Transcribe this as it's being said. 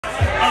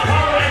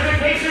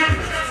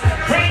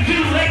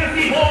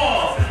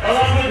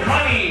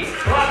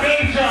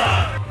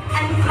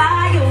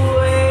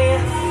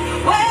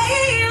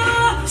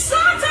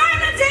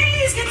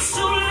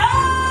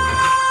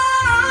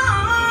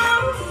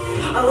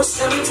Oh,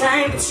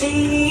 sometimes it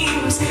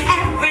seems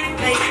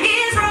everything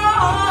is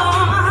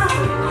wrong.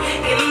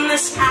 In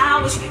this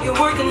house, you're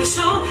working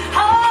so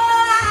hard,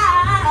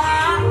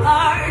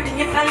 and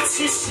your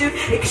fancy suit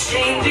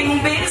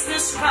exchanging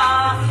business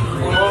cards.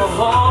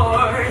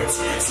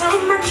 So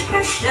much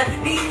pressure,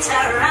 need to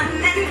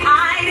run and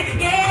hide.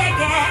 Yeah,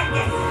 yeah,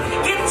 yeah.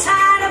 Get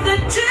tired of the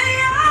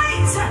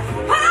days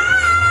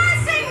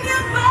passing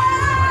you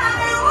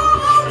by.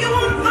 Oh, you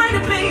won't find a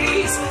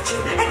place to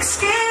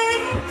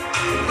escape.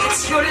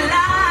 It's your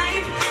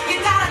life. You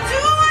gotta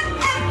do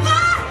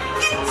whatever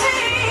it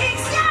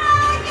takes.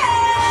 Yeah,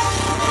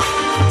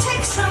 yeah.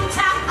 Take some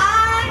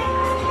time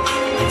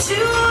to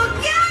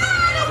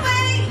get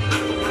away.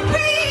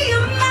 Free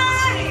your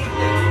mind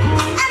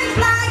and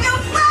fly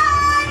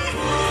away.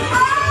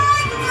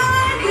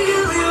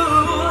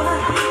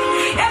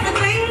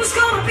 Everything's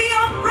gonna be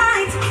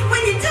alright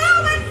when you do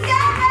it.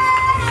 Yeah,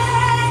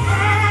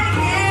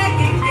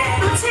 yeah, yeah,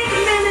 yeah. Take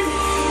a minute,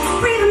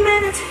 breathe a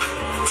minute.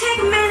 Take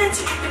a minute,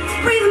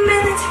 breathe a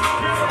minute.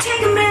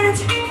 Take a minute,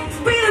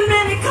 breathe a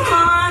minute. Come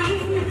on,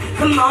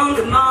 come on,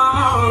 come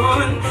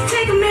on.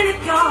 Take a minute,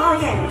 y'all,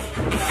 yeah.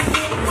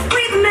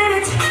 Breathe a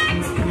minute.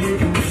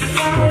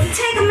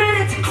 Take a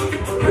minute.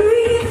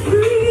 Breathe,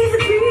 breathe,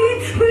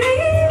 breathe, breathe.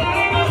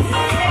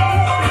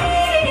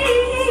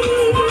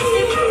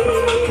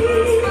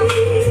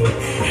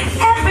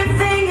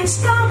 Everything is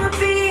gonna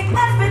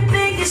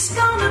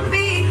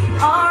be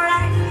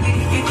alright.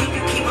 You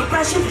keep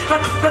rushing,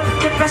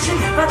 rushing,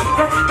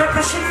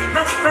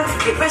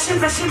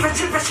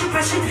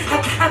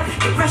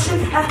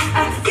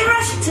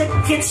 to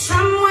get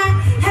somewhere.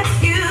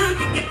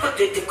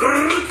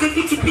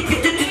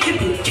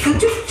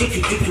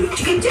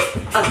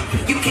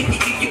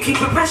 You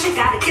keep rushing,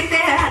 gotta get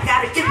there, I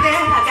gotta get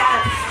there, I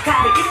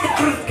gotta get the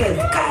groove,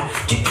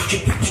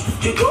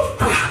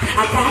 I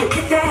gotta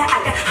get there, I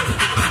gotta.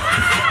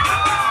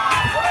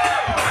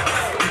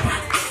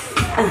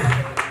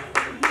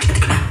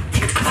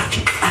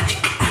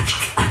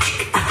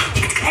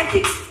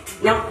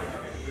 No,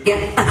 yeah,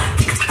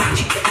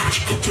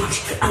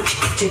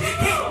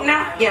 no,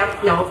 yeah,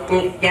 no,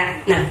 yeah,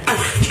 no.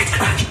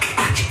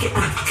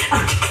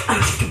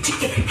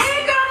 Hey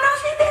girl, no,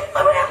 she did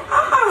over there.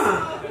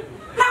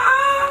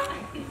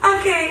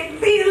 Okay,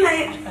 see you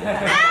later.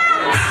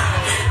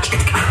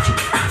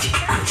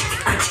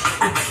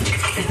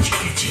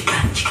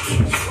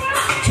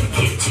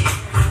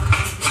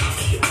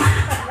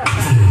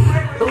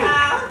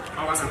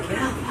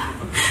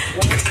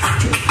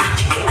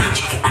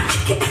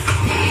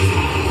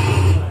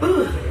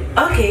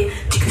 Okay.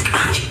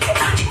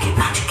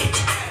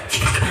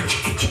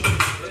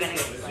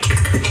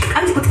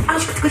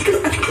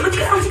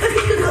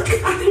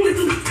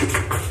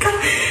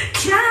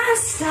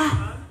 Just stop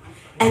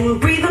and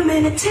breathe a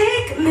minute,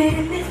 take a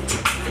minute.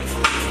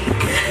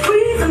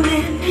 Breathe a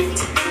minute,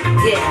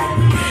 yeah.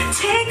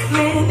 Take a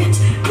minute,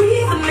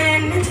 breathe a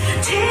minute.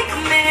 Take a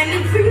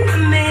minute, breathe a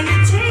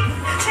minute.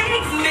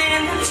 Take a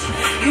minute.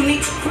 You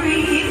need to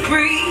breathe,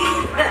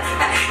 breathe.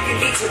 You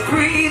need to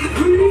breathe,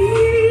 breathe.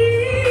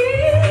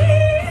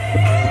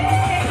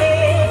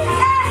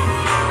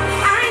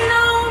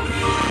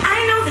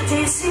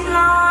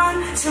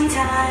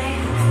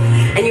 Sometime,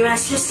 and you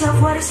ask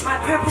yourself, what is my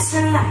purpose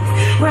in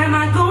life? Where am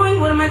I going?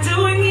 What am I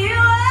doing here?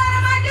 What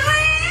am I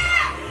doing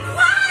here?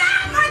 What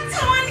am I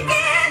doing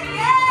again?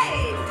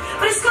 Yay!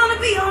 But it's gonna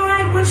be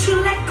alright once you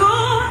let go.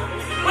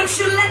 Once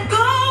you let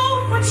go.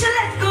 Once you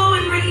let go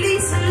and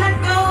release and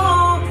let go.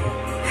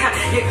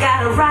 You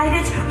gotta write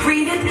it,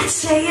 read it,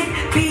 say it,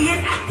 be it,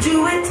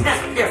 do it.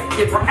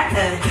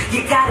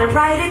 You gotta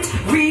write it,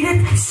 read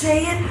it,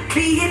 say it,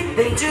 be it,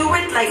 then do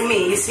it like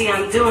me. You see,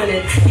 I'm doing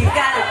it. You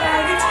gotta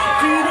write it,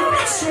 read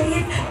it, say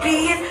it,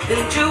 be it,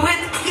 then do it.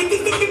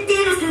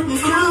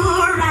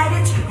 Write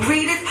it,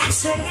 read it,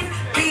 say it,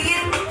 be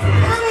it.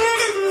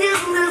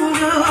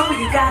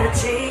 You gotta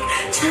take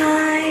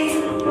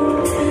time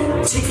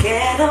to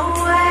get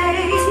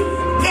away.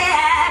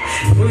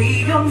 Yeah,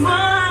 free your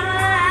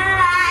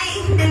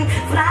mind and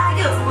fly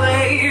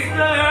away.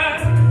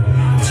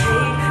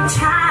 Take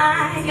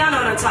time, y'all know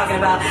what I'm talking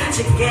about,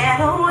 to get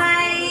away.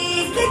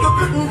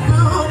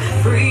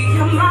 Free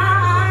your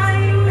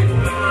mind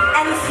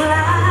and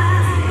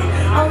fly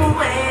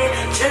away.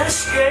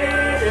 Just get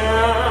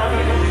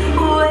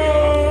away.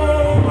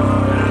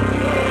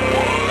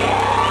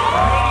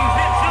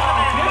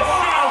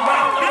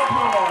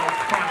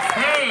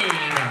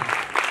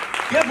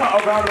 Give her a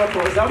round of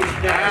applause. That was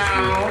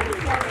down.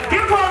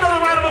 Give her another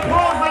round of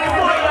applause, man.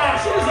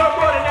 She deserves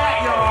more than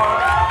that,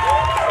 y'all.